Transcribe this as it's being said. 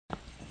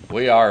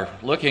We are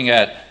looking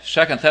at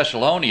 2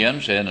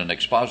 Thessalonians in an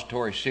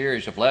expository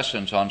series of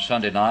lessons on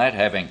Sunday night,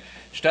 having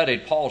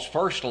studied Paul's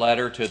first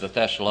letter to the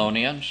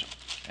Thessalonians,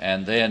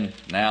 and then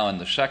now in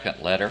the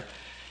second letter.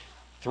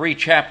 3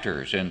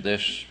 chapters in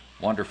this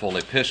wonderful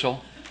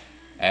epistle,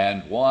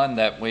 and one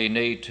that we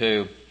need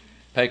to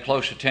pay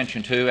close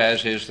attention to,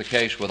 as is the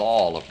case with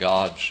all of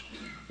God's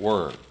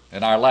Word.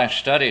 In our last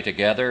study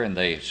together in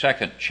the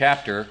second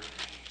chapter,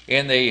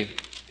 in the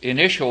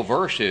initial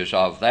verses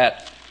of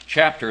that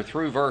chapter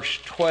through verse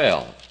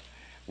 12,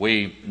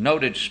 we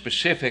noted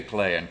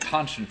specifically and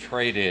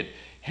concentrated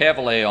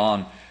heavily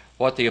on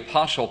what the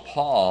Apostle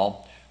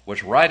Paul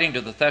was writing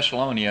to the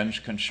Thessalonians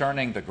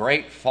concerning the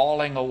great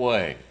falling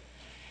away.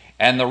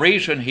 And the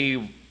reason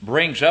he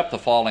brings up the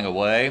falling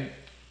away,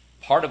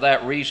 part of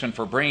that reason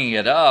for bringing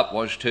it up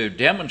was to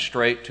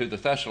demonstrate to the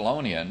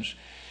Thessalonians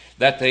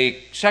that the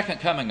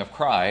second coming of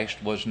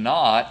Christ was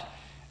not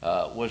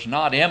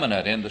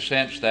imminent, in the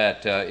sense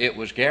that it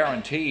was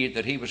guaranteed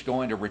that he was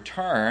going to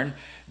return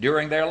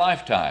during their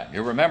lifetime.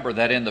 You remember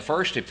that in the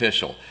first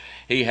epistle,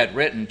 he had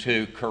written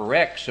to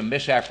correct some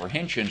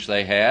misapprehensions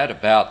they had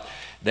about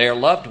their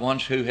loved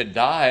ones who had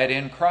died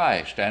in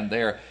Christ, and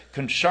their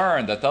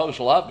concern that those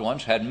loved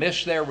ones had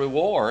missed their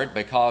reward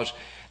because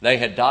they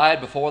had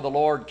died before the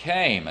Lord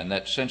came, and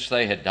that since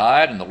they had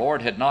died and the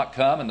Lord had not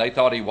come, and they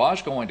thought he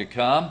was going to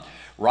come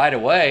right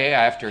away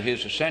after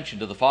his ascension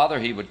to the Father,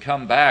 he would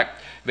come back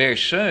very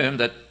soon,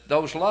 that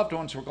those loved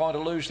ones were going to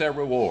lose their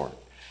reward.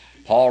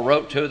 Paul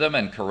wrote to them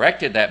and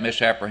corrected that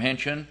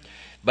misapprehension,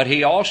 but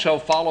he also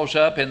follows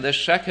up in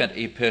this second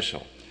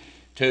epistle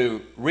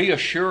to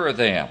reassure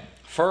them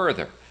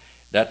further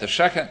that the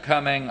second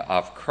coming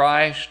of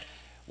Christ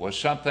was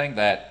something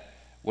that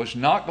was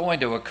not going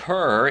to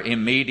occur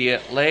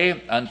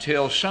immediately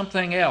until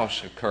something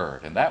else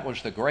occurred, and that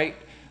was the great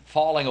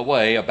falling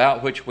away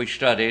about which we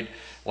studied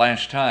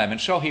last time.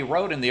 And so he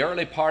wrote in the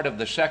early part of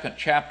the second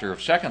chapter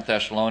of 2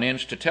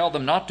 Thessalonians to tell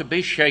them not to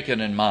be shaken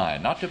in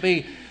mind, not to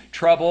be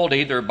troubled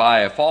either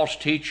by a false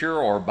teacher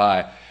or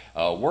by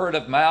a word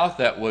of mouth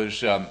that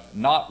was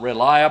not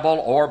reliable,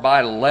 or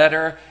by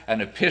letter,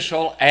 an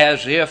epistle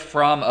as if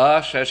from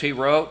us, as he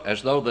wrote,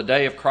 as though the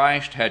day of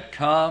Christ had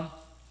come.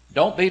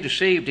 Don't be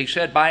deceived, he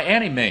said, by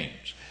any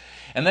means.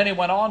 And then he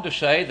went on to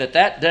say that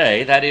that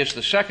day, that is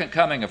the second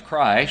coming of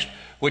Christ,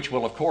 which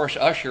will of course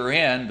usher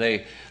in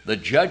the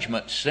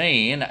judgment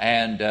scene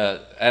and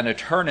an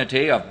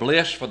eternity of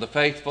bliss for the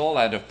faithful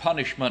and of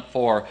punishment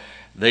for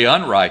the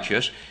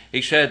unrighteous.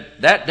 He said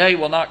that day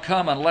will not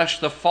come unless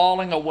the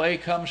falling away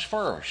comes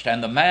first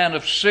and the man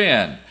of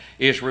sin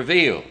is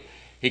revealed.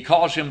 He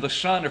calls him the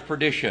son of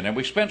perdition. And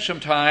we spent some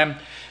time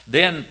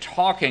then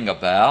talking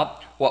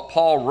about what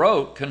Paul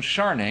wrote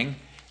concerning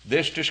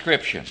this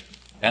description,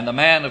 and the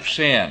man of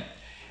sin,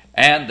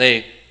 and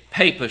the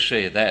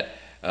papacy that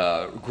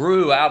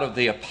grew out of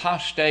the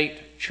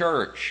apostate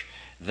church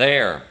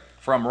there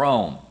from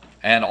Rome,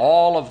 and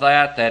all of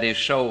that is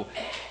so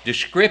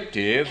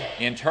descriptive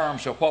in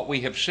terms of what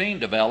we have seen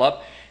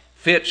develop,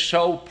 fits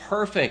so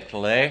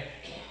perfectly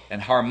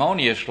and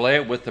harmoniously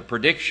with the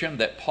prediction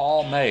that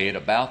Paul made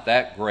about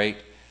that great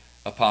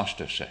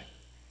apostasy.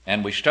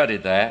 And we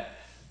studied that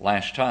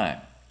last time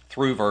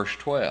through verse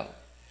 12.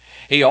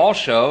 He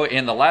also,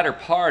 in the latter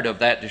part of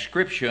that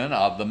description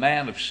of the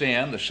man of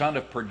sin, the son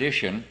of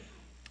perdition,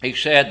 he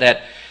said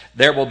that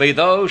there will be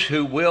those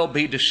who will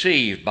be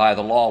deceived by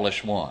the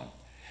lawless one,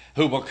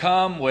 who will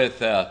come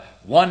with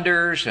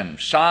wonders and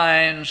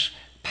signs,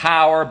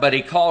 power, but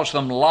he calls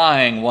them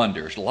lying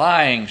wonders,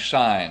 lying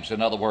signs,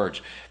 in other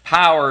words,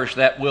 powers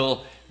that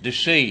will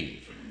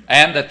deceive,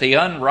 and that the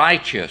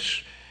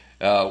unrighteous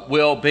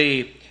will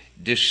be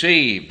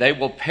deceived. They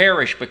will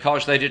perish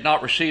because they did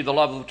not receive the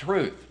love of the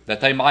truth, that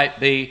they might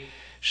be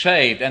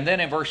saved. And then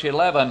in verse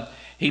 11,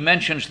 he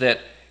mentions that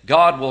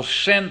God will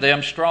send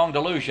them strong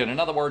delusion. In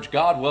other words,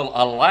 God will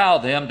allow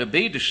them to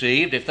be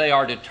deceived if they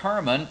are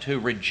determined to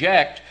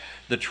reject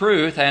the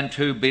truth and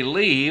to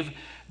believe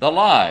the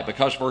lie.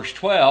 Because verse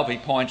 12, he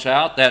points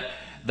out that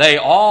they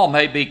all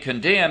may be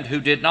condemned who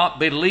did not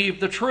believe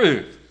the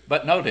truth,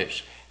 but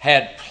notice,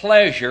 had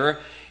pleasure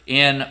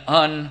in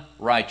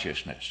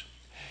unrighteousness.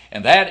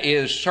 And that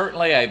is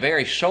certainly a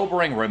very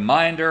sobering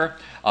reminder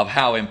of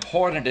how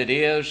important it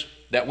is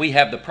that we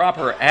have the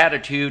proper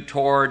attitude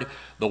toward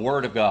the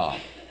Word of God,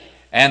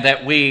 and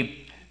that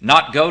we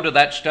not go to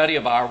that study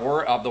of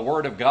the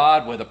Word of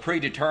God with a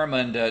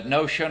predetermined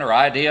notion or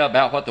idea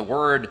about what the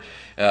Word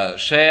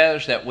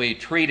says, that we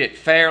treat it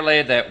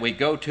fairly, that we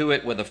go to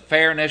it with a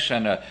fairness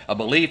and a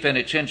belief in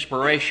its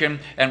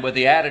inspiration, and with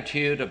the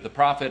attitude of the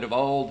prophet of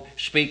old,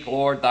 "Speak,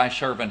 Lord, thy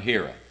servant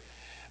heareth."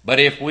 But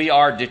if we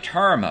are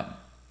determined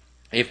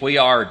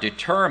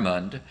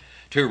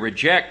to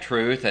reject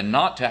truth and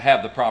not to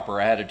have the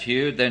proper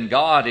attitude, then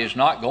God is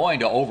not going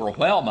to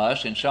overwhelm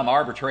us in some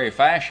arbitrary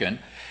fashion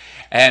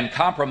and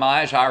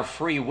compromise our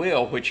free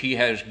will, which he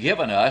has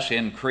given us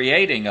in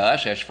creating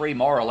us as free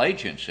moral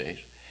agencies.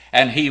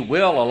 And he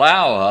will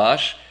allow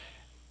us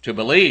to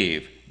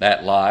believe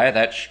that lie,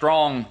 that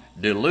strong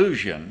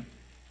delusion,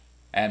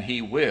 and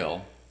he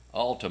will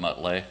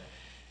ultimately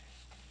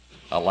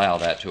allow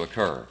that to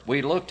occur.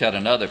 We looked at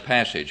another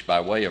passage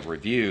by way of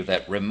review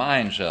that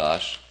reminds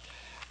us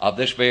of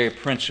this very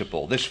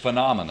principle, this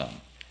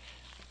phenomenon,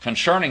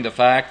 concerning the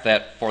fact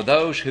that for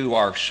those who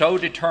are so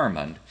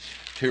determined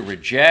to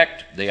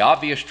reject the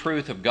obvious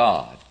truth of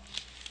God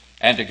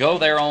and to go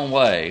their own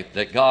way,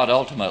 that God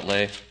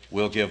ultimately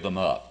will give them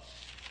up.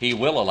 He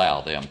will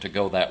allow them to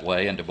go that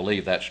way and to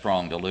believe that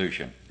strong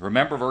delusion.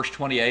 Remember verse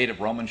 28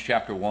 of Romans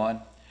chapter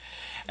 1?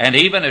 And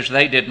even as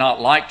they did not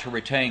like to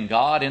retain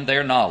God in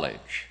their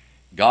knowledge,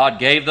 God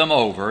gave them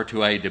over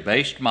to a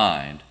debased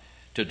mind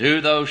to do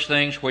those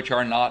things which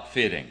are not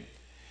fitting,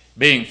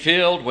 being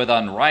filled with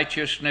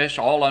unrighteousness,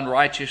 all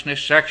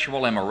unrighteousness,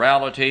 sexual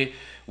immorality,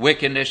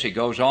 wickedness. He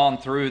goes on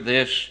through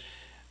this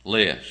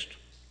list.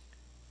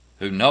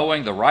 Who,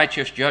 knowing the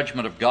righteous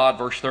judgment of God,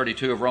 verse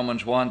 32 of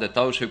Romans 1, that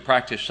those who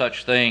practice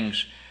such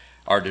things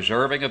are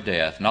deserving of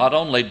death, not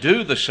only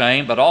do the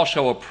same, but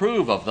also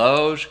approve of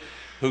those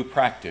who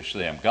practice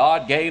them.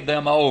 God gave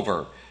them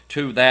over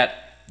to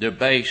that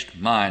debased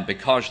mind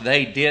because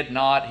they did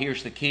not,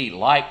 here's the key,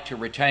 like to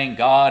retain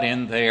God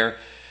in their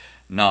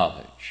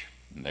knowledge.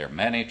 And there are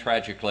many,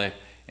 tragically,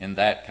 in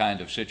that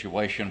kind of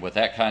situation, with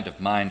that kind of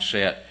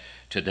mindset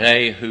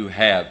today, who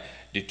have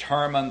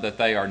determined that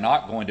they are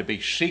not going to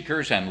be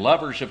seekers and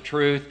lovers of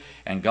truth,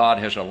 and God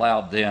has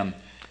allowed them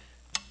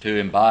to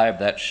imbibe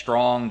that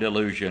strong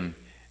delusion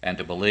and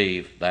to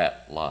believe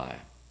that lie.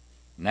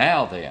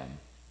 Now then,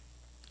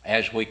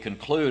 as we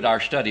conclude our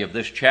study of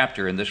this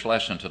chapter in this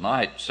lesson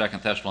tonight, 2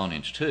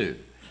 Thessalonians 2,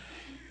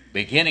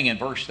 beginning in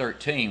verse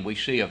 13, we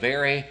see a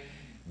very,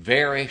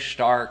 very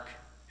stark,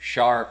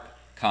 sharp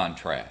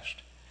contrast.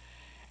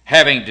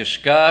 Having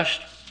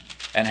discussed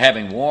and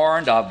having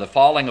warned of the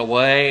falling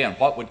away and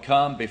what would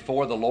come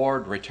before the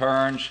Lord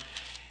returns,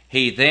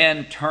 he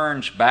then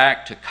turns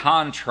back to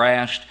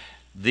contrast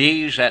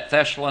these at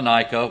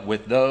Thessalonica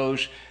with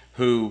those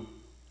who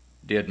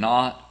did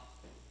not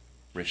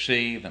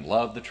receive and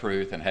love the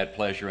truth and had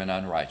pleasure in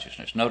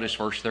unrighteousness. Notice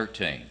verse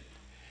 13.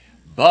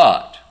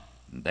 But,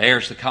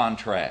 there's the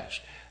contrast,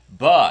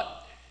 but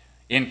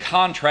in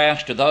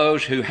contrast to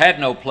those who had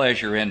no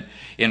pleasure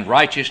in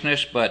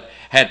righteousness but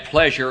had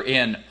pleasure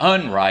in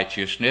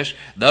unrighteousness,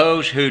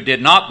 those who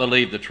did not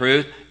believe the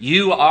truth,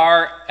 you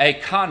are a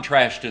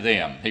contrast to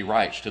them, he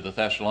writes to the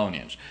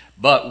Thessalonians.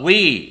 But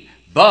we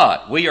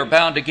are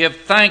bound to give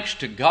thanks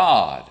to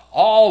God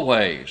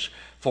always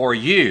for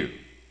you.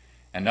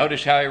 And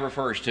notice how he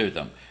refers to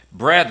them.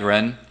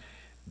 Brethren,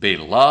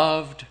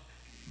 beloved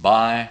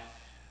by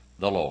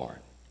the Lord.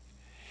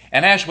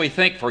 And as we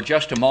think for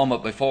just a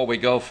moment before we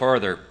go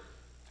further,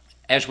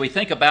 as we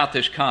think about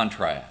this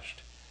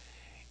contrast,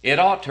 it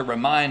ought to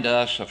remind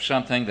us of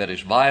something that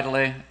is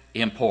vitally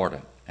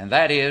important. And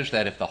that is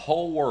that if the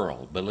whole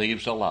world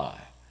believes a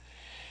lie,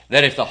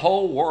 that if the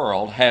whole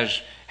world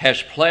has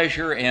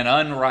pleasure in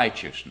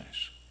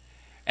unrighteousness,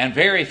 and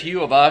very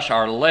few of us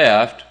are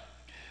left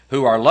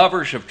who are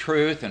lovers of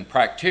truth and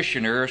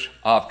practitioners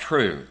of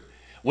truth,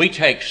 we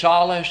take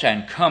solace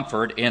and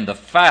comfort in the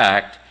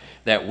fact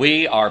that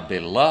we are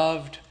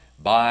beloved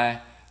by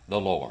the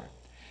Lord.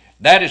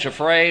 That is a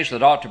phrase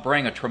that ought to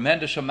bring a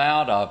tremendous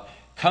amount of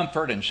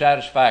comfort and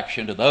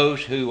satisfaction to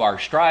those who are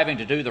striving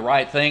to do the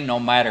right thing, no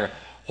matter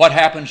what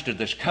happens to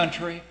this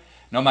country,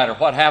 no matter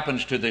what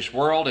happens to this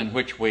world in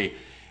which we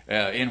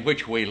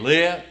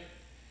live.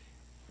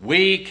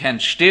 We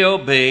can still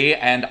be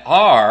and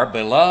are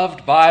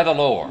beloved by the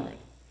Lord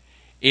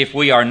if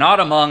we are not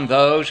among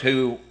those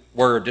who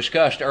were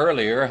discussed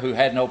earlier, who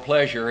had no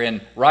pleasure in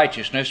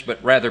righteousness,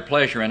 but rather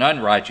pleasure in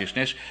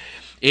unrighteousness.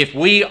 If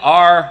we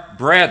are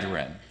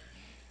brethren,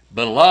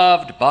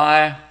 beloved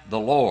by the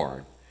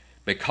Lord,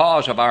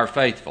 because of our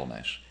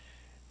faithfulness,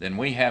 then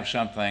we have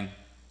something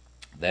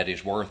that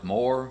is worth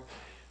more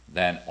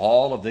than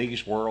all of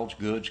these world's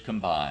goods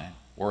combined,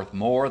 worth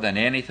more than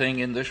anything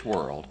in this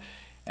world,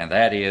 and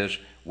that is,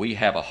 we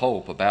have a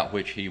hope about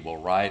which he will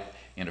write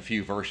in a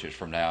few verses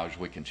from now as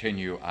we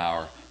continue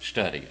our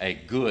study. A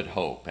good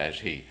hope, as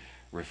he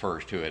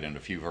refers to it in a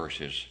few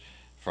verses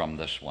from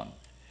this one.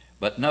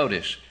 But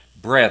notice,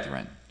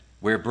 brethren.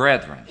 We're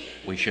brethren.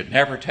 We should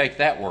never take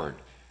that word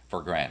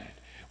for granted.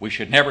 We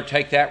should never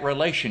take that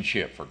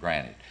relationship for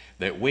granted,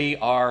 that we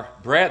are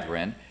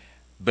brethren,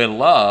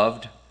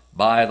 beloved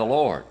by the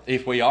Lord.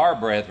 If we are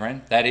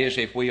brethren, that is,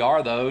 if we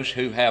are those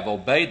who have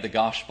obeyed the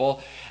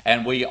gospel,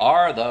 and we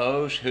are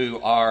those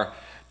who are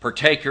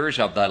partakers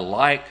of the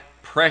like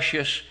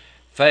precious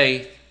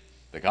faith,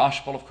 the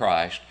gospel of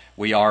Christ,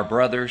 we are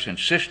brothers and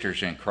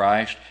sisters in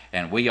Christ,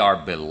 and we are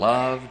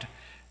beloved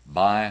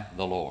by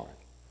the Lord.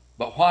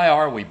 But why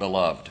are we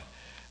beloved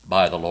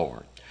by the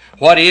Lord?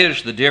 What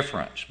is the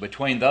difference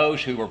between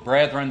those who are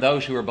brethren,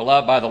 those who are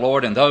beloved by the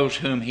Lord, and those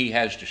whom he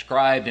has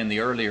described in the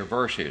earlier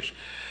verses,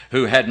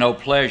 who had no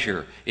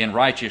pleasure in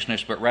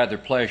righteousness, but rather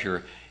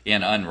pleasure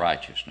in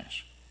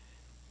unrighteousness?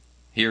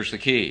 Here's the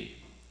key.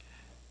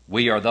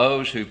 We are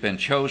those who've been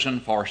chosen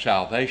for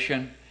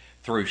salvation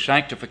through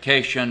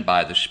sanctification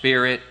by the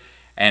Spirit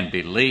and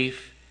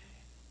belief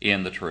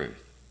in the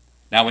truth.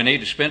 Now we need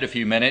to spend a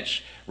few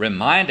minutes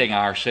reminding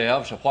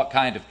ourselves of what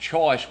kind of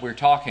choice we're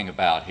talking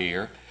about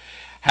here,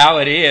 how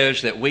it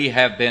is that we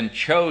have been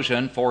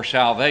chosen for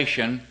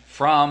salvation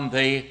from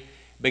the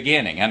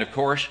beginning. And of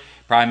course,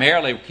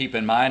 primarily keep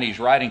in mind he's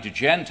writing to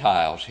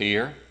Gentiles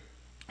here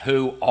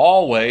who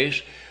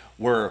always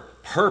were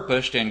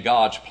purposed in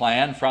God's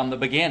plan from the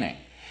beginning.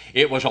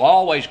 It was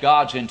always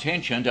God's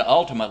intention to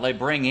ultimately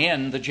bring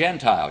in the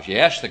Gentiles.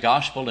 Yes, the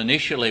gospel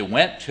initially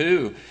went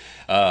to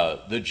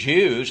the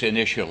Jews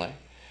initially,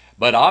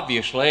 but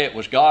obviously it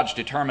was God's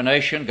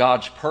determination,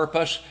 God's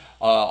purpose,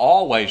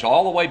 always,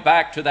 all the way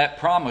back to that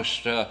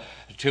promise to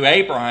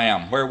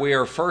Abraham, where we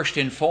are first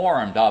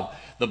informed of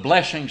the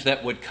blessings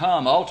that would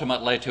come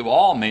ultimately to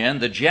all men.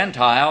 The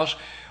Gentiles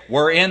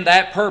were in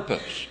that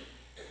purpose.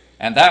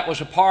 And that was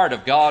a part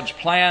of God's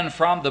plan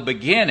from the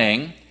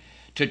beginning,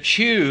 to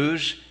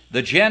choose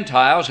the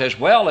Gentiles as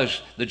well as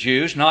the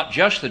Jews, not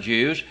just the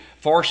Jews,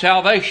 for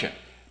salvation.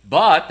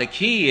 But the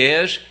key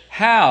is,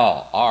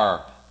 how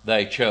are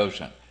they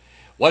chosen?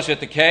 Was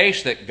it the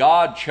case that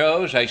God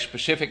chose a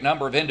specific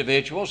number of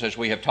individuals, as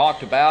we have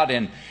talked about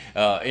in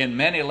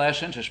many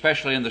lessons,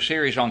 especially in the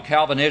series on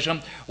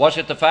Calvinism? Was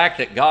it the fact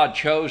that God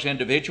chose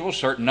individuals, a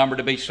certain number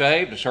to be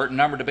saved, a certain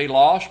number to be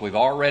lost? We've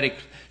already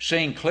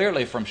seen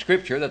clearly from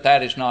Scripture that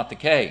that is not the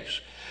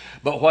case.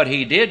 But what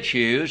he did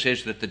choose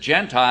is that the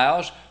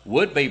Gentiles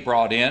would be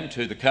brought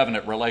into the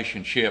covenant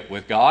relationship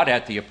with God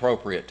at the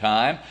appropriate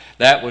time.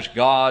 That was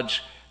God's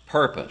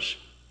purpose,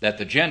 that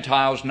the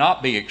Gentiles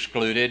not be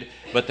excluded,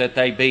 but that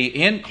they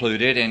be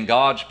included in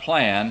God's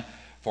plan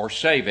for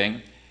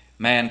saving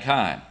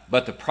mankind.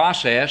 But the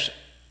process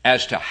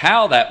as to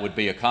how that would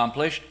be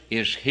accomplished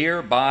is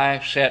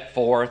hereby set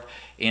forth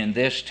in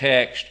this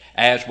text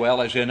as well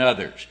as in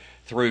others,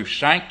 through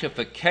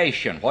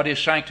sanctification. What is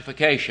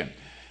sanctification?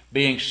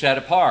 Being set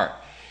apart.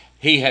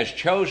 He has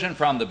chosen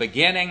from the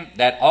beginning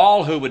that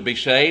all who would be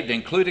saved,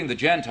 including the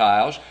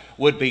Gentiles,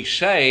 would be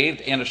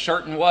saved in a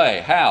certain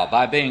way. How?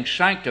 By being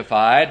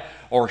sanctified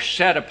or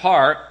set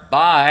apart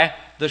by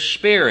the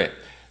Spirit.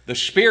 The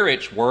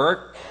Spirit's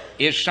work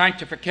is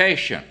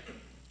sanctification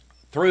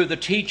through the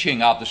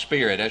teaching of the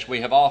Spirit, as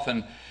we have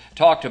often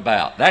talked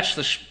about.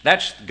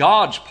 That's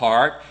God's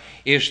part,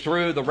 is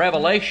through the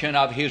revelation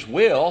of His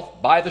will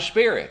by the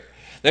Spirit.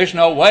 There's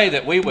no way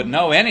that we would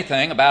know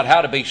anything about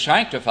how to be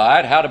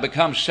sanctified, how to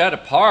become set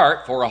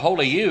apart for a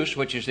holy use,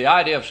 which is the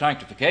idea of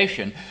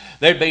sanctification.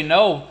 There'd be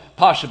no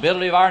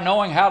possibility of our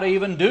knowing how to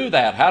even do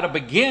that, how to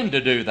begin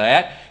to do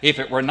that, if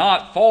it were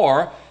not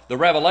for the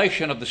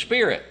revelation of the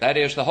Spirit, that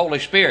is, the Holy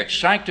Spirit.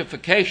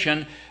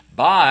 Sanctification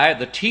by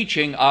the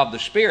teaching of the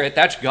Spirit,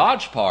 that's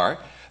God's part,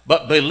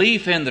 but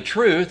belief in the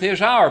truth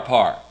is our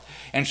part.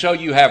 And so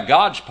you have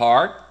God's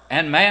part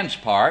and man's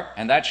part,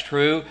 and that's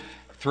true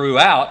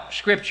throughout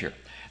Scripture.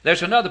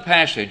 There's another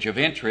passage of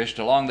interest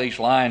along these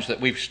lines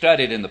that we've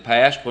studied in the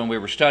past when we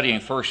were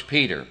studying 1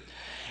 Peter.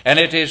 And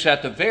it is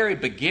at the very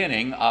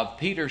beginning of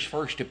Peter's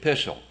first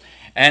epistle.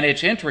 And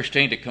it's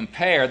interesting to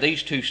compare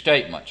these two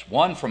statements.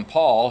 One from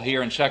Paul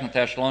here in 2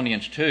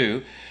 Thessalonians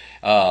 2,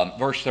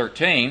 verse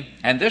 13,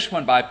 and this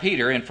one by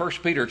Peter in 1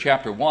 Peter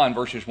chapter 1,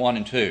 verses 1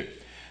 and 2.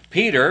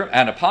 Peter,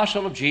 an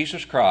apostle of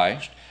Jesus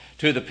Christ,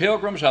 to the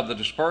pilgrims of the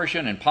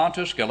dispersion in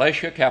Pontus,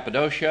 Galatia,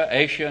 Cappadocia,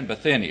 Asia, and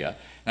Bithynia.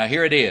 Now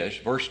here it is,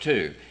 verse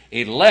 2.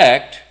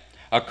 Elect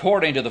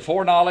according to the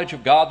foreknowledge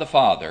of God the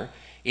Father,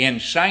 in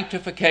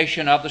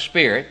sanctification of the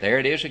Spirit. There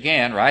it is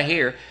again, right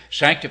here.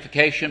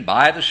 Sanctification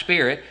by the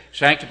Spirit,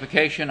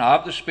 sanctification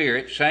of the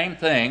Spirit, same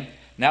thing.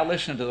 Now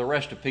listen to the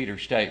rest of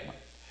Peter's statement.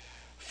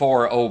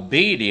 For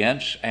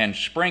obedience and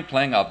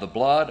sprinkling of the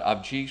blood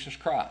of Jesus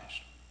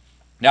Christ.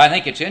 Now I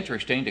think it's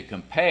interesting to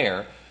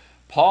compare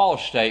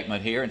Paul's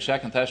statement here in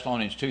 2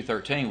 Thessalonians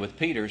 2:13 with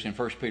Peter's in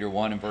 1 Peter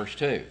 1 and verse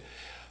 2.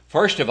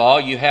 First of all,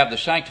 you have the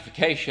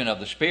sanctification of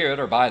the Spirit,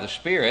 or by the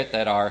Spirit,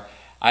 that are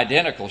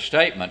identical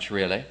statements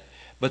really.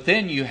 But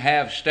then you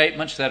have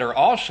statements that are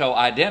also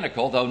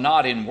identical, though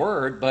not in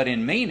word, but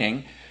in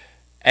meaning.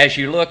 As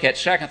you look at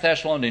 2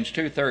 Thessalonians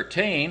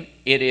 2:13,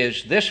 it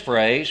is this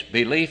phrase,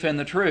 belief in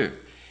the truth.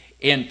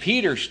 In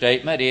Peter's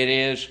statement, it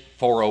is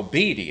for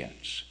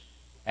obedience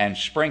and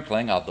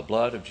sprinkling of the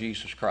blood of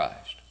Jesus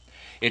Christ.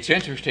 It's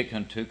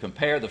interesting to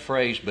compare the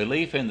phrase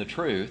belief in the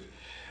truth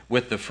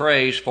with the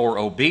phrase for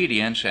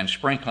obedience and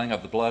sprinkling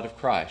of the blood of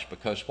Christ,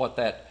 because what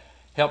that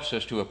helps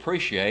us to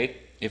appreciate,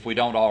 if we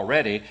don't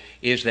already,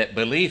 is that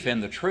belief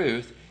in the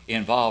truth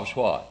involves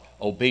what?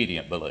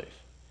 Obedient belief.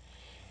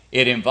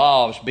 It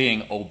involves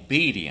being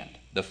obedient.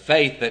 The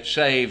faith that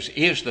saves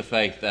is the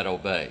faith that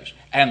obeys.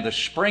 And the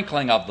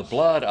sprinkling of the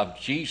blood of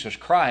Jesus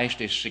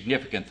Christ is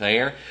significant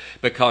there,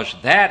 because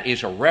that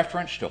is a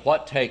reference to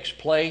what takes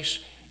place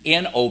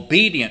in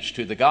obedience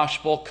to the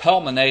gospel,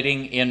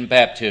 culminating in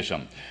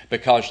baptism.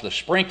 Because the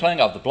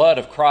sprinkling of the blood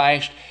of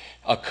Christ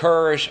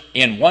occurs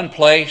in one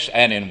place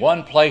and in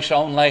one place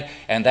only,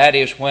 and that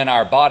is when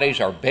our bodies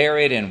are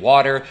buried in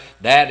water.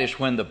 That is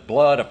when the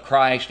blood of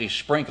Christ is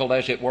sprinkled,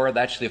 as it were.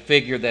 That's the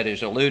figure that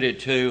is alluded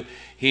to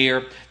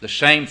here, the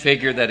same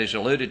figure that is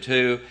alluded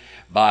to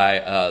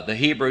by the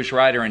Hebrews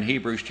writer in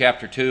Hebrews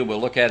chapter 2. We'll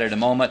look at it in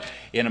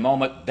a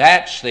moment.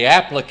 That's the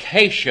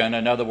application,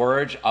 in other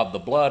words, of the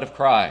blood of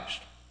Christ.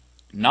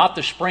 Not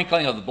the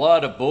sprinkling of the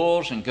blood of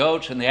bulls and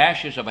goats and the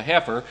ashes of a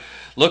heifer.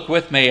 Look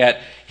with me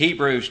at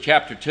Hebrews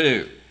chapter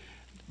 2,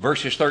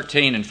 verses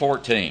 13 and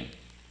 14.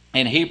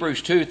 In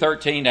Hebrews 2,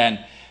 13 and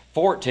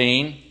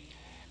 14,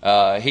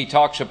 he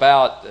talks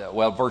about,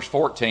 verse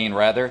 14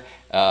 rather,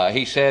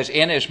 he says,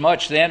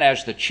 "Inasmuch then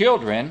as the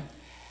children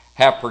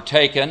have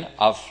partaken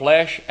of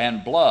flesh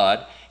and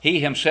blood, he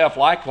himself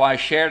likewise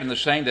shared in the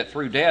same, that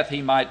through death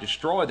he might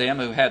destroy them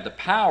who had the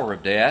power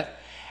of death,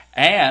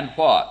 and"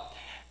 what?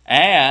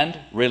 "And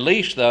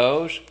release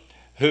those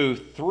who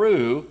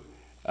through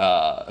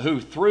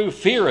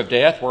fear of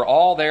death were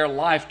all their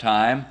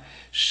lifetime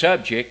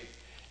subject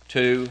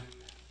to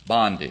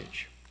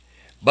bondage.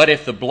 But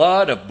if the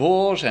blood of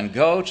bulls and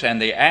goats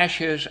and the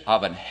ashes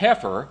of an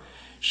heifer,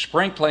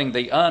 sprinkling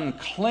the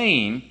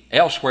unclean,"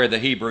 elsewhere the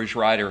Hebrews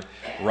writer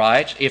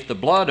writes, "if the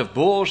blood of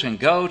bulls and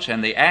goats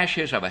and the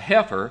ashes of a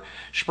heifer,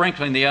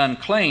 sprinkling the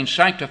unclean,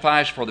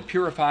 sanctifies for the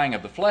purifying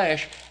of the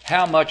flesh,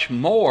 how much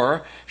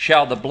more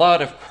shall the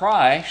blood of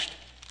Christ,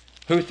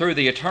 who through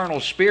the eternal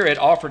Spirit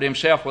offered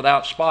himself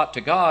without spot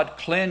to God,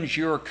 cleanse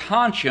your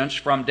conscience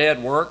from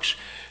dead works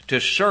to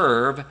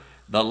serve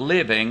the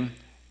living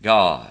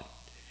God."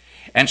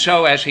 And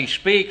so as he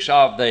speaks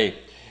of the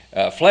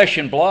flesh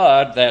and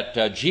blood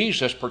that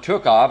Jesus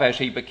partook of as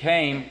he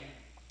became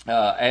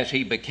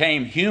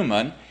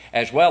human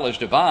as well as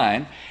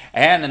divine,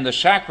 and in the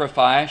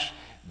sacrifice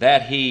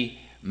that he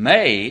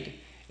made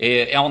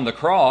on the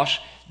cross,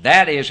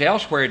 that is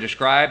elsewhere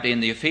described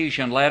in the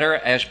Ephesian letter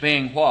as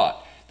being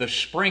what? The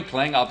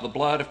sprinkling of the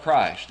blood of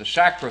Christ. The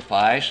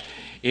sacrifice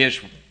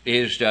is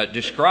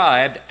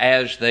described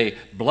as the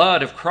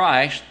blood of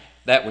Christ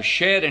that was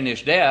shed in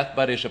his death,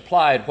 but is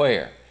applied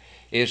where?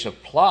 Is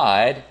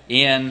applied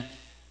in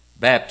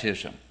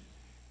baptism.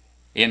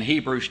 In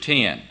Hebrews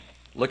 10,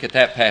 look at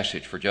that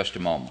passage for just a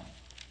moment.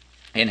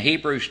 In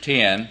Hebrews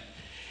 10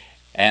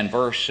 and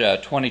verse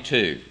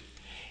 22.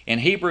 In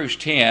Hebrews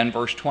 10,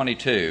 verse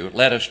 22,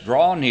 "Let us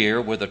draw near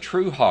with a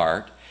true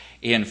heart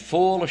in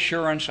full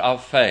assurance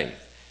of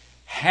faith,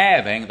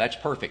 having," that's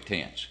perfect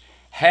tense,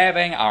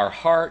 "having our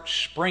hearts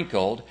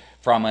sprinkled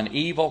from an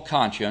evil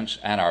conscience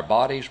and our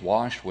bodies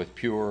washed with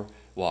pure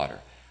water."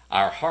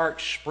 Our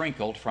hearts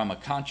sprinkled from a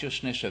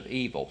consciousness of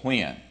evil.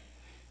 When?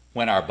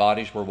 When our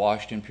bodies were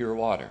washed in pure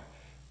water.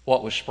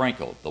 What was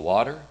sprinkled? The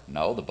water?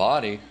 No, the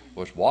body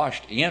was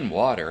washed in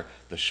water.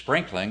 The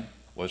sprinkling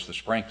was the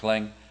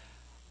sprinkling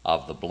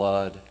of the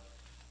blood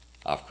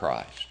of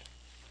Christ.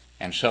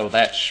 And so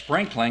that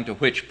sprinkling to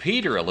which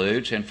Peter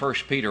alludes in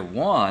 1 Peter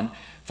 1,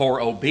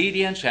 for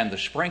obedience and the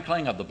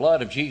sprinkling of the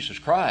blood of Jesus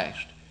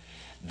Christ,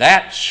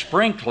 that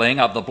sprinkling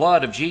of the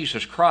blood of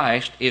Jesus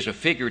Christ is a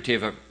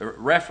figurative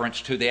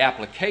reference to the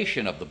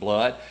application of the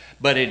blood,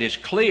 but it is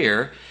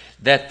clear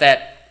that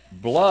that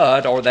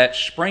blood, or that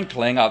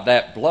sprinkling of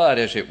that blood,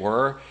 as it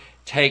were,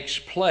 takes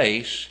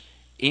place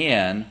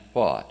in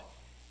what?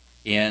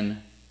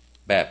 In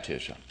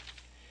baptism.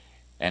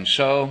 And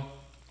so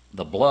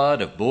the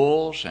blood of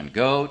bulls and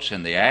goats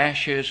and the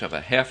ashes of a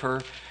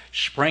heifer,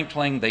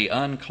 sprinkling the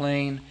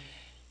unclean,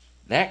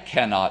 that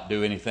cannot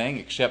do anything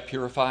except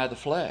purify the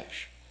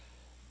flesh.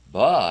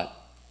 But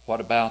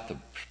what about the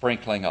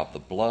sprinkling of the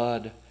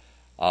blood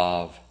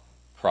of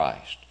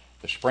Christ?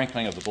 The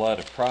sprinkling of the blood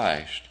of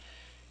Christ,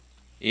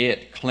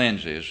 it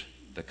cleanses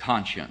the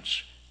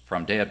conscience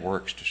from dead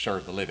works to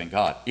serve the living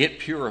God. It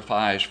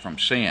purifies from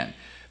sin.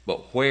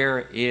 But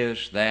where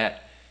is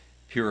that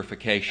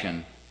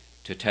purification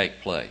to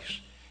take place?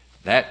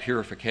 That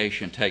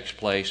purification takes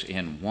place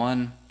in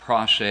one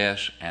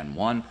process and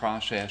one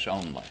process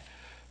only.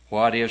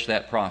 What is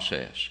that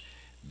process?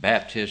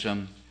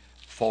 Baptism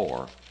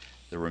for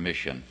the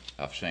remission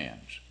of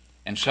sins.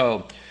 And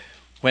so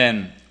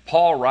when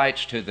Paul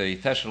writes to the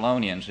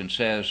Thessalonians and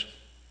says,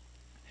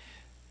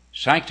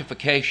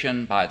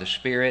 sanctification by the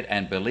Spirit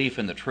and belief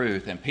in the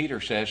truth, and Peter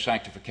says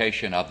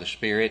sanctification of the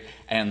Spirit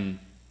and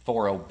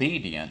for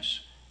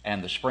obedience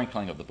and the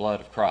sprinkling of the blood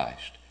of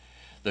Christ.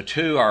 The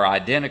two are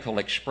identical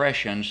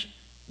expressions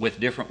with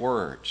different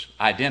words,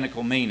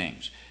 identical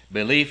meanings.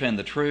 Belief in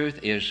the truth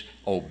is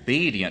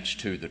obedience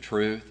to the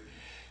truth,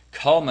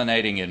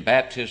 culminating in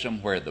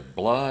baptism, where the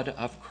blood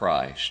of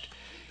Christ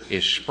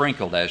is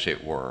sprinkled, as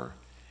it were,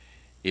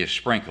 is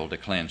sprinkled to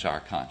cleanse our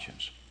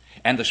conscience.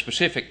 And the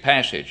specific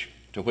passage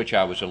to which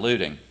I was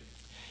alluding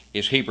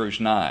is Hebrews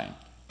 9,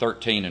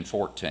 13 and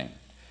 14.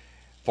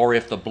 "For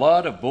if the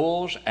blood of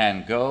bulls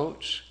and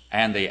goats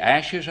and the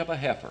ashes of a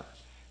heifer,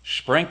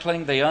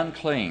 sprinkling the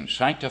unclean,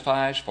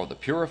 sanctifies for the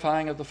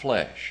purifying of the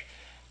flesh,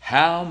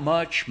 how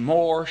much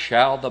more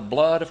shall the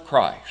blood of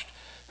Christ,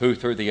 who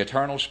through the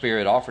eternal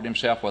Spirit offered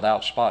himself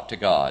without spot to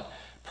God,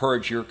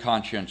 purge your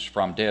conscience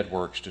from dead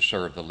works to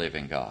serve the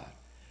living God."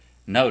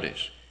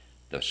 Notice,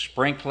 the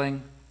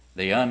sprinkling,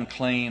 the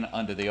unclean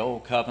under the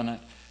old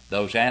covenant,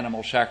 those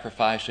animal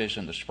sacrifices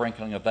and the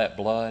sprinkling of that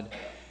blood,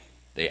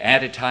 the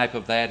antitype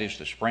of that is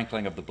the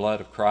sprinkling of the blood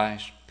of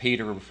Christ.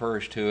 Peter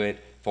refers to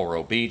it for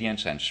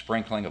obedience and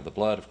sprinkling of the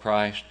blood of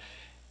Christ.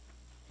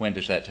 When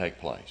does that take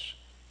place?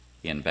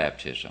 In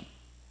baptism.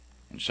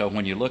 And so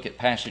when you look at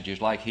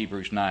passages like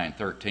Hebrews 9,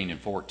 13, and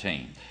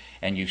 14,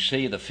 and you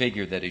see the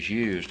figure that is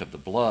used of the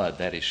blood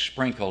that is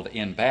sprinkled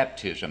in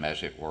baptism,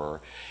 as it were,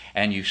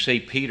 and you see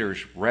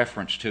Peter's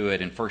reference to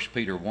it in 1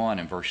 Peter 1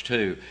 and verse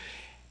 2,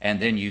 and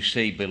then you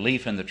see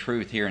belief in the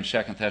truth here in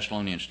 2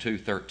 Thessalonians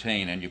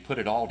 2:13, and you put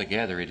it all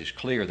together, it is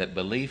clear that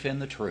belief in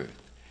the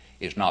truth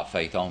is not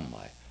faith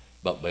only,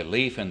 but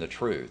belief in the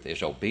truth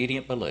is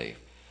obedient belief,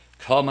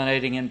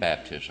 culminating in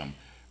baptism,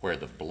 where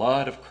the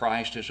blood of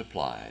Christ is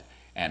applied,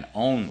 and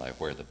only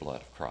where the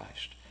blood of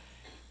Christ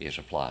is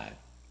applied.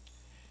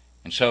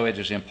 And so it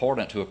is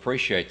important to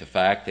appreciate the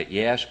fact that,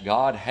 yes,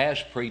 God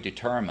has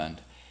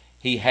predetermined,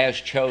 He has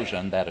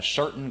chosen that a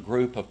certain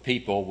group of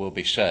people will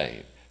be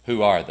saved.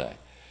 Who are they?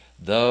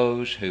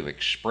 Those who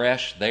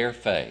express their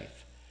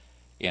faith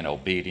in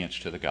obedience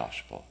to the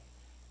gospel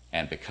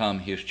and become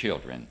His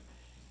children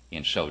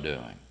in so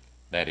doing.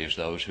 That is,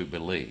 those who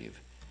believe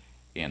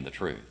in the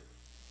truth.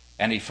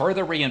 And He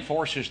further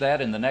reinforces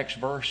that in the next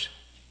verse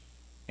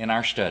in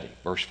our study,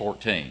 verse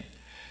 14.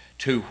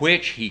 To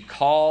which He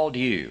called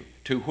you.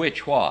 To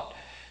which what?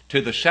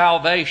 To the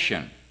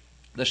salvation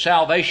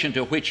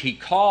to which He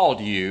called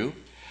you.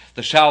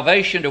 The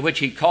salvation to which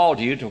He called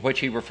you, to which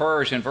He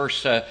refers in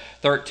verse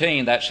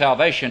 13, that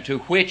salvation to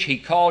which He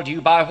called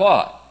you by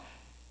what?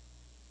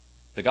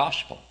 The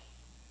gospel.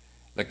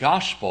 The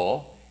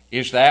gospel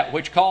is that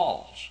which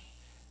calls.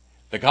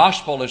 The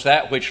gospel is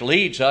that which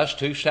leads us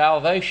to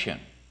salvation.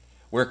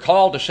 We're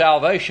called to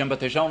salvation, but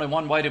there's only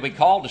one way to be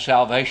called to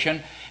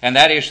salvation, and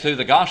that is through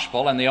the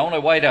gospel. And the only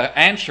way to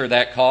answer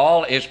that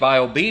call is by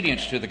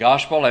obedience to the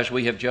gospel, as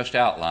we have just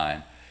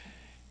outlined,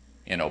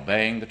 in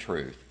obeying the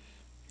truth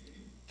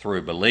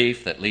through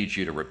belief that leads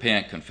you to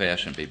repent,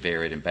 confess, and be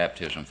buried in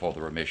baptism for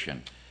the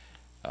remission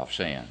of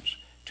sins.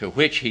 To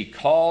which He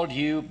called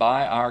you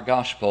by our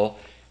gospel,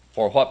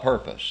 for what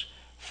purpose?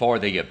 For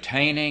the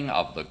obtaining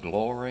of the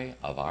glory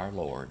of our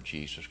Lord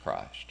Jesus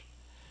Christ.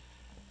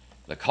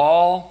 The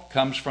call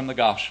comes from the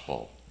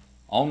gospel.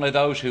 Only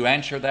those who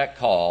answer that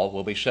call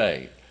will be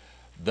saved.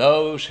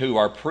 Those who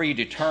are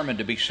predetermined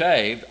to be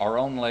saved are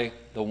only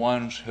the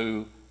ones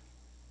who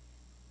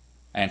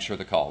answer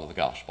the call of the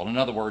gospel. In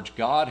other words,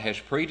 God has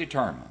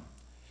predetermined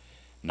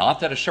not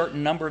that a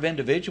certain number of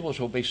individuals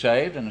will be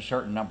saved and a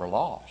certain number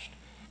lost.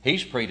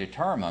 He's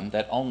predetermined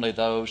that only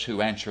those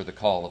who answer the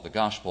call of the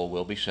gospel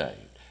will be saved.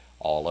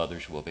 All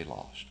others will be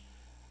lost.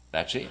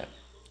 That's it.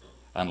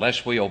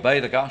 Unless we obey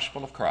the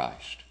gospel of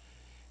Christ,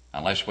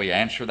 unless we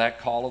answer that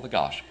call of the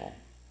gospel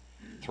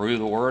through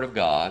the Word of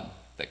God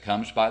that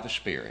comes by the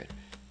Spirit,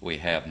 we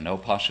have no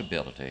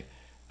possibility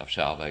of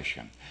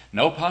salvation.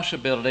 No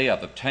possibility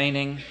of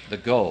obtaining the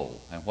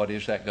goal. And what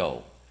is that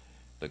goal?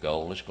 The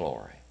goal is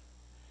glory.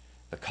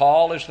 The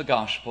call is the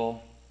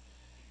gospel.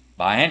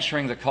 By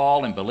answering the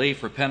call in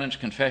belief, repentance,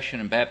 confession,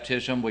 and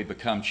baptism, we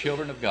become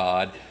children of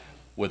God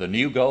with a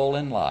new goal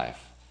in life.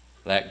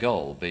 That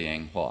goal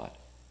being what?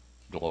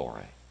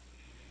 Glory.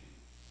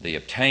 The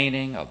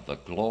obtaining of the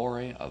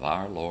glory of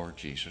our Lord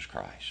Jesus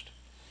Christ.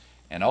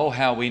 And oh,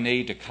 how we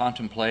need to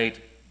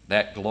contemplate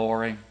that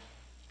glory,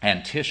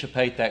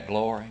 anticipate that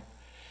glory.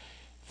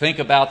 Think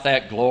about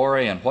that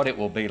glory and what it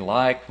will be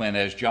like when,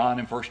 as John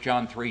in 1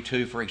 John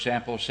 3:2, for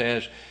example,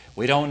 says,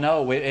 we don't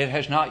know, it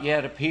has not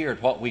yet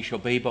appeared what we shall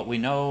be, but we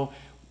know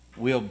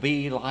we'll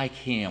be like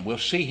Him. We'll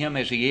see Him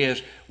as He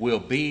is. We'll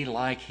be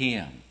like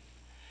Him.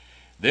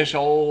 This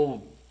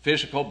old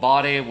physical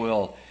body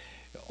will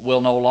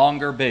no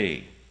longer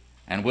be,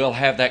 and we'll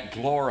have that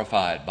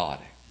glorified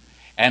body.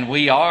 And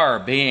we are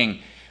being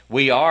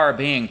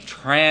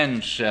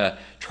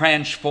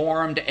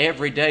transformed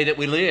every day that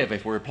we live,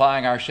 if we're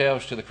applying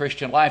ourselves to the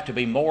Christian life, to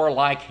be more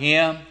like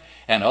Him.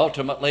 And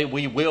ultimately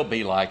we will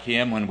be like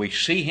Him when we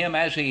see Him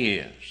as He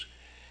is,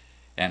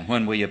 and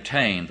when we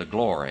obtain the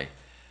glory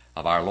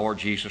of our Lord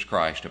Jesus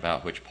Christ,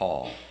 about which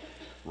Paul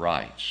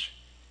writes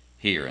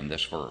here in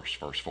this verse,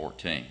 verse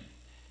 14.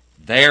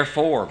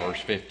 Therefore, verse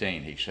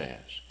 15, he says,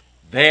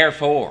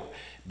 therefore,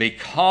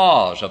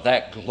 because of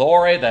that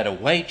glory that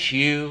awaits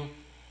you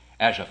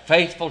as a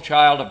faithful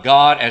child of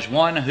God, as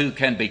one who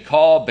can be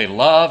called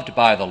beloved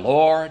by the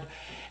Lord,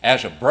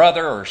 as a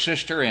brother or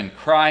sister in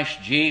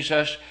Christ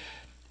Jesus,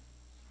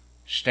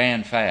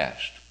 stand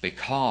fast.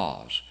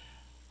 Because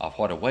of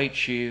what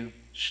awaits you,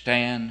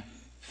 stand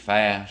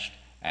fast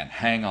and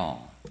hang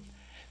on.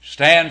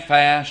 Stand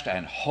fast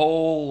and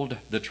hold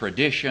the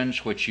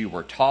traditions which you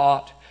were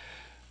taught,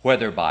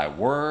 whether by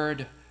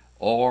word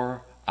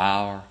or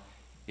our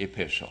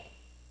epistle.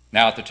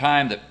 Now, at the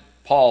time that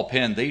Paul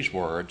penned these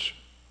words,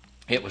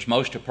 it was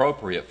most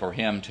appropriate for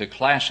him to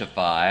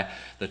classify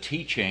the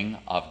teaching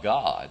of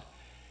God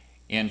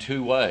in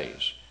two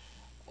ways,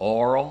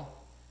 oral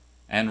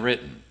and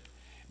written,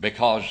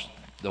 because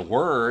the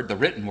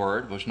written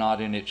word, was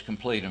not in its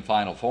complete and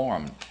final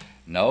form.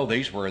 No,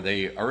 these were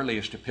the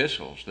earliest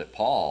epistles that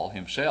Paul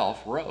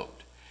himself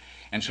wrote.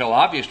 And so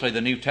obviously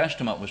the New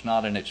Testament was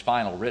not in its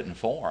final written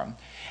form.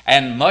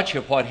 And much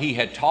of what he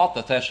had taught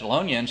the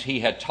Thessalonians, he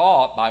had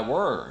taught by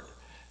word.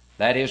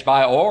 That is,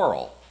 by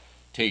oral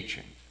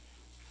teaching.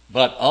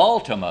 But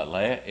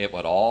ultimately, it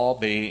would all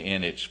be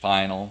in its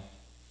final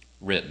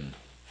written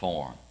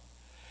form.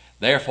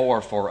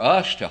 Therefore, for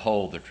us to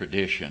hold the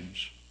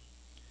traditions,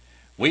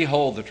 we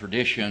hold the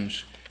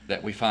traditions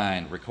that we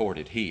find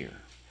recorded here.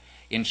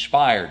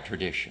 Inspired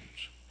traditions.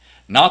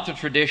 Not the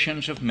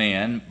traditions of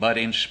men, but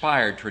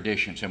inspired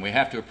traditions. And we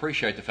have to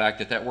appreciate the fact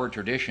that that word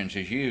traditions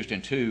is used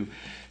in two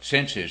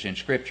senses in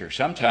Scripture.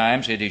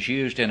 Sometimes it is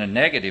used in a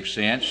negative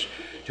sense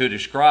to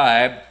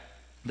describe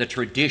the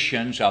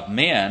traditions of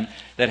men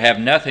that have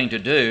nothing to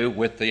do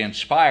with the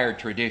inspired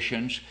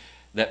traditions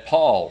that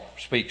Paul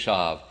speaks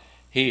of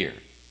here.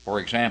 For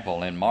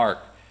example, in Mark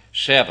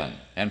 7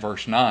 and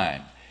verse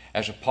 9,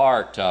 as a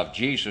part of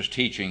Jesus'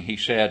 teaching, he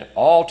said,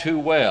 "All too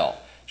well,"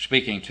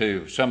 speaking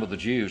to some of the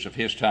Jews of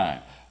his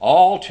time,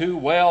 "all too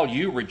well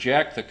you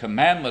reject the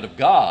commandment of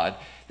God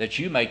that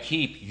you may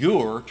keep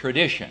your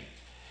tradition."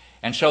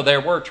 And so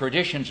there were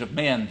traditions of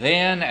men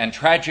then, and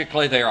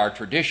tragically there are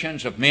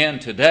traditions of men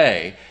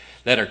today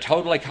that are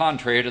totally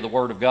contrary to the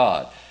Word of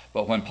God.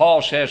 But when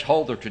Paul says,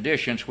 hold the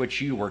traditions which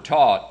you were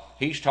taught,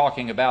 he's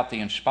talking about the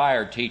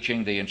inspired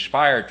teaching, the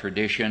inspired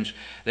traditions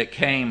that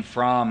came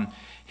from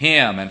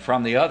him and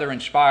from the other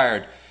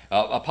inspired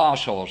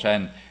apostles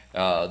and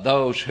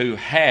those who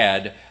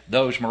had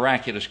those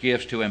miraculous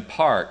gifts to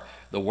impart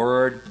the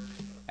Word,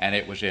 and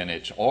it was in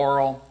its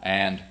oral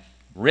and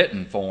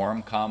written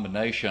form,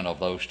 combination of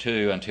those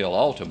two, until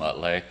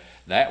ultimately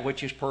that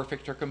which is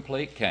perfect or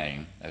complete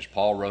came, as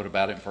Paul wrote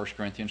about it in 1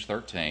 Corinthians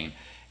 13,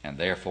 and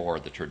therefore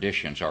the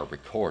traditions are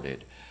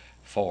recorded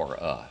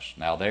for us.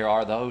 Now there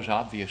are those,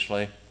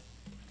 obviously,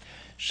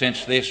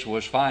 since this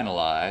was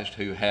finalized,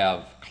 who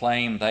have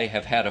claimed they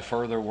have had a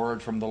further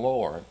word from the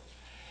Lord.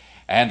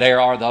 And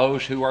there are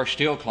those who are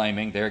still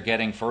claiming they're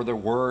getting further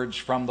words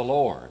from the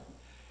Lord.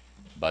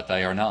 But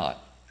they are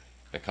not.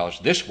 Because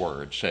this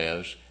word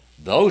says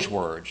those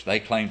words they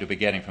claim to be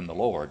getting from the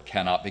Lord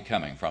cannot be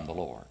coming from the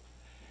Lord.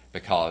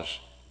 Because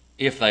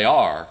if they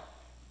are,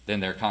 then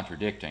they're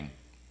contradicting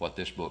what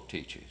this book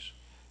teaches.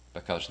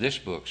 Because this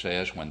book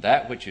says when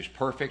that which is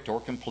perfect or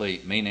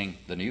complete, meaning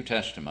the New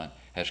Testament,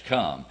 has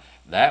come,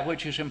 that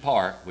which is in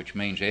part, which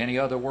means any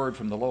other word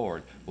from the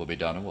Lord, will be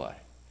done away.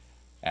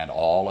 And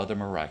all other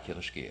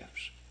miraculous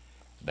gifts.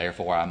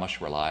 Therefore I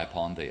must rely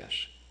upon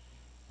this,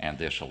 and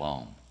this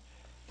alone.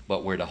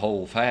 But we're to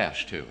hold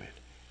fast to it.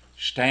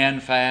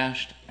 Stand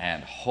fast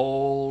and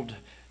hold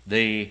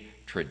the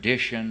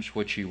traditions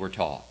which you were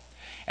taught.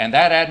 And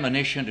that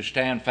admonition to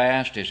stand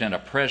fast is in a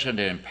present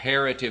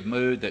imperative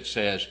mood that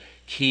says,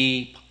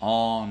 keep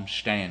on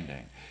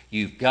standing.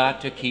 You've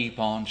got to keep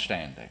on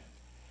standing.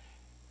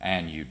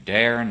 And you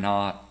dare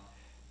not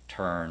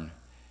turn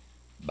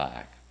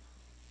back.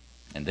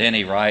 And then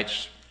he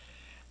writes,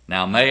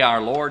 now may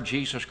our Lord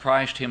Jesus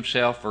Christ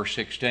himself, verse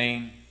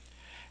 16,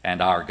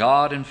 and our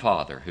God and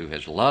Father, who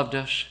has loved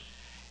us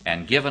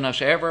and given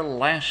us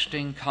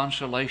everlasting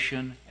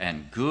consolation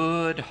and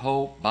good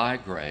hope by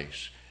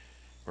grace,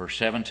 verse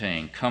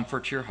 17,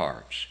 comfort your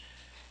hearts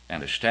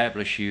and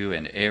establish you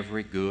in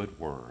every good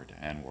word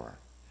and work.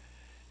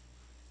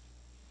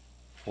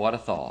 What a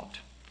thought.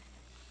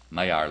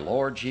 May our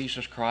Lord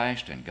Jesus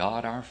Christ and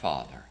God our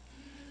Father,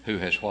 who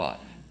has what?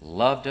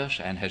 Loved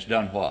us and has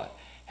done what?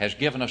 Has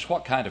given us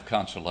what kind of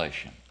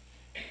consolation?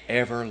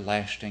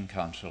 Everlasting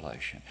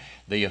consolation.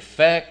 The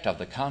effect of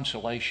the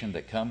consolation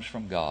that comes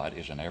from God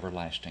is an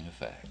everlasting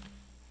effect.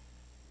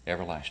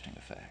 Everlasting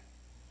effect.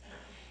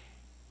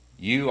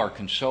 You are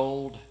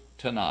consoled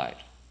tonight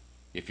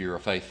if you're a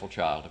faithful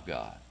child of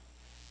God.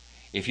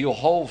 If you'll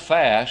hold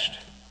fast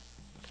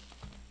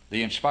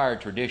the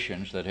inspired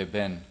traditions that have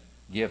been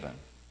given,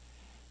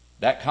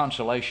 that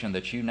consolation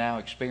that you now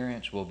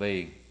experience will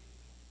be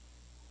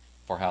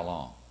for how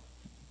long?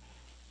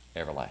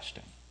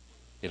 Everlasting.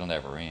 It'll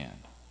never end.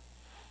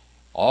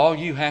 All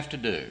you have to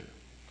do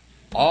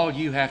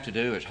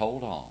is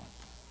hold on,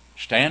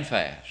 stand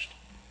fast,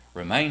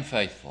 remain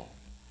faithful,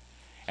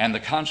 and the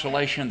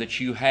consolation that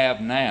you have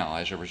now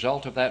as a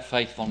result of that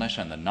faithfulness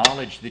and the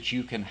knowledge that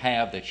you can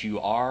have that you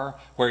are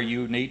where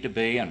you need to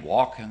be and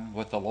walking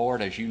with the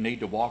Lord as you need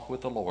to walk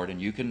with the Lord, and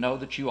you can know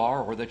that you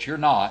are or that you're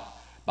not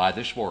by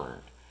this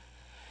word.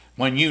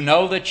 When you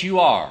know that you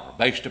are,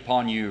 based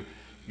upon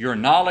your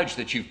knowledge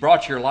that you've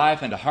brought your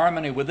life into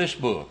harmony with this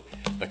book,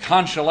 the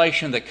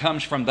consolation that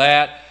comes from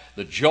that,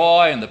 the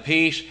joy and the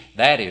peace,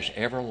 that is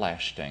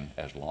everlasting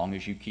as long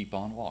as you keep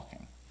on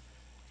walking.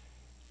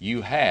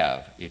 You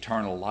have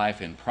eternal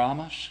life in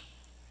promise.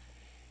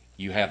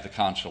 You have the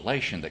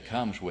consolation that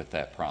comes with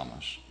that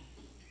promise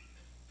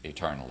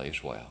eternally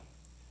as well.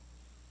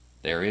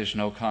 There is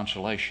no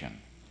consolation.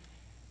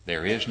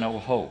 There is no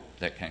hope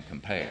that can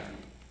compare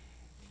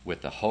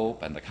with the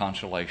hope and the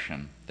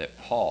consolation that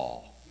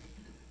Paul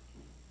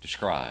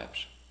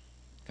describes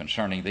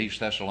concerning these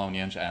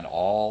Thessalonians and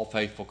all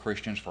faithful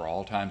Christians for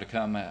all time to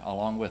come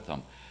along with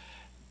them,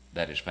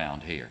 that is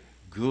found here.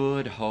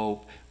 Good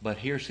hope, but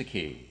here's the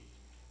key.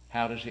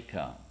 How does it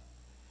come?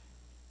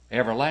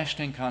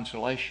 Everlasting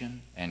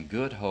consolation and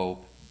good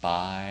hope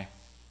by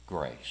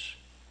grace.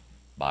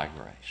 By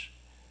grace.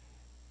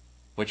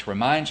 Which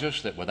reminds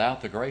us that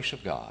without the grace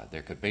of God,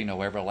 there could be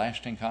no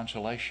everlasting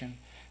consolation,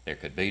 there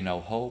could be no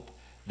hope,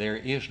 there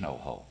is no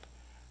hope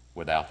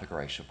without the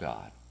grace of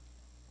God.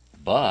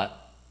 But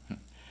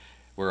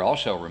we're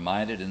also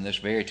reminded in this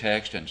very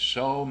text, and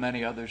so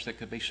many others that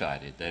could be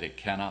cited, that it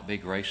cannot be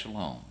grace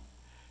alone,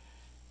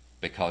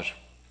 because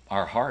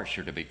our hearts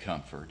are to be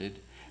comforted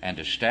and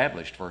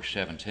established, verse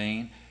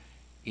 17,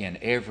 in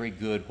every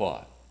good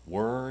what?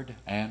 Word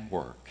and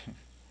work.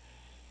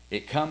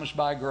 It comes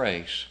by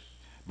grace,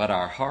 but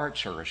our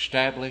hearts are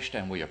established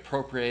and we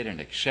appropriate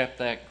and accept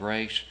that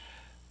grace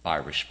by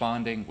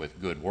responding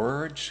with good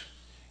words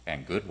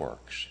and good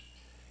works.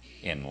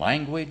 In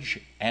language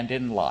and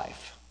in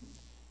life,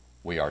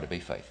 we are to be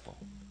faithful.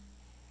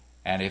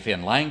 And if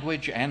in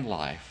language and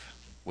life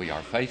we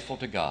are faithful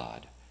to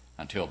God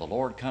until the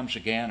Lord comes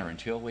again or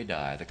until we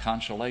die, the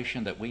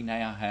consolation that we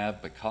now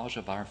have because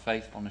of our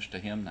faithfulness to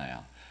Him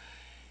now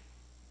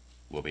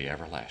will be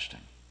everlasting,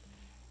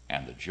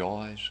 and the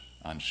joys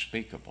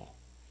unspeakable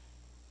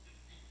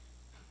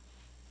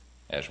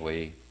as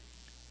we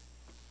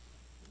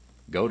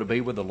go to be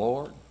with the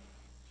Lord,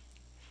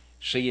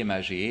 see Him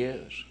as He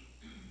is,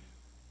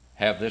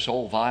 have this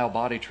old vile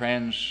body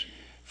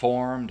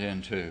transformed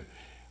into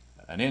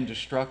an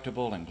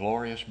indestructible and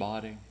glorious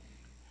body,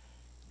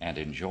 and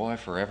enjoy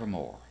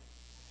forevermore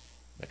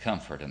the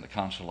comfort and the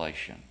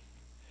consolation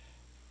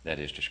that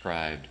is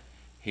described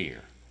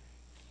here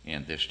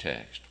in this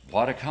text.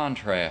 What a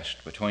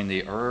contrast between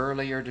the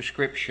earlier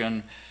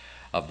description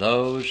of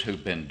those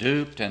who've been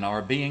duped and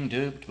are being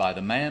duped by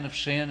the man of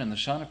sin and the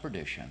son of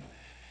perdition.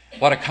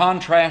 What a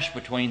contrast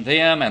between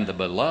them and the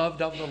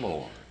beloved of the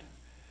Lord.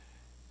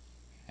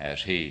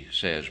 As he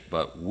says,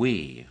 but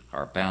we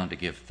are bound to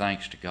give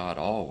thanks to God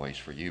always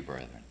for you,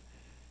 brethren,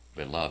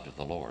 beloved of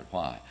the Lord.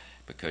 Why?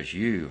 Because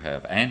you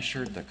have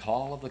answered the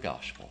call of the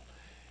gospel,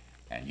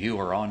 and you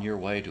are on your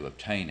way to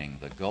obtaining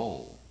the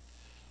goal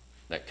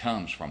that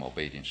comes from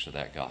obedience to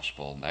that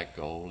gospel, and that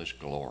goal is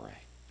glory.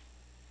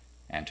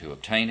 And to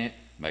obtain it,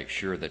 make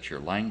sure that your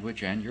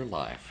language and your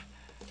life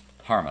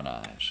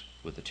harmonize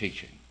with the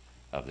teaching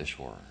of this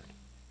word.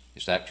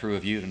 Is that true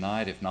of you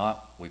tonight? If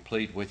not, we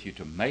plead with you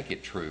to make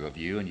it true of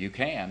you, and you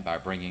can by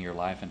bringing your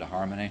life into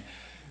harmony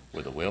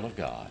with the will of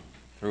God.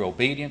 Through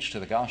obedience to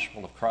the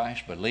gospel of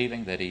Christ,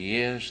 believing that He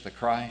is the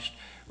Christ,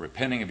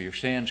 repenting of your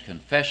sins,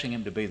 confessing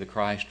Him to be the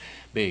Christ,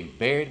 being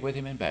buried with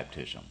Him in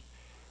baptism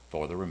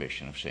for the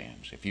remission of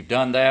sins. If you've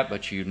done that,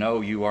 but you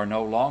know you are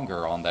no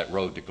longer on that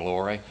road to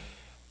glory,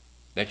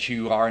 that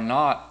you are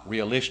not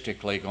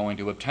realistically going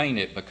to obtain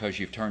it because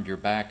you've turned your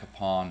back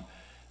upon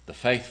the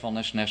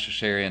faithfulness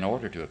necessary in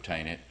order to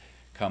obtain it,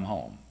 come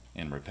home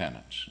in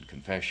repentance and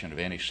confession of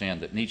any sin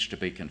that needs to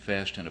be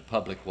confessed in a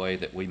public way,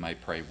 that we may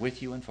pray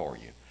with you and for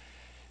you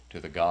to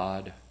the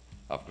God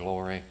of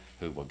glory,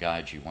 who will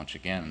guide you once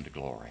again into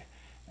glory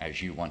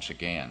as you once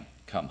again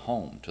come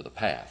home to the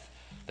path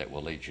that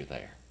will lead you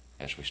there.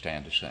 As we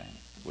stand to sing,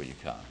 will you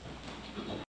come?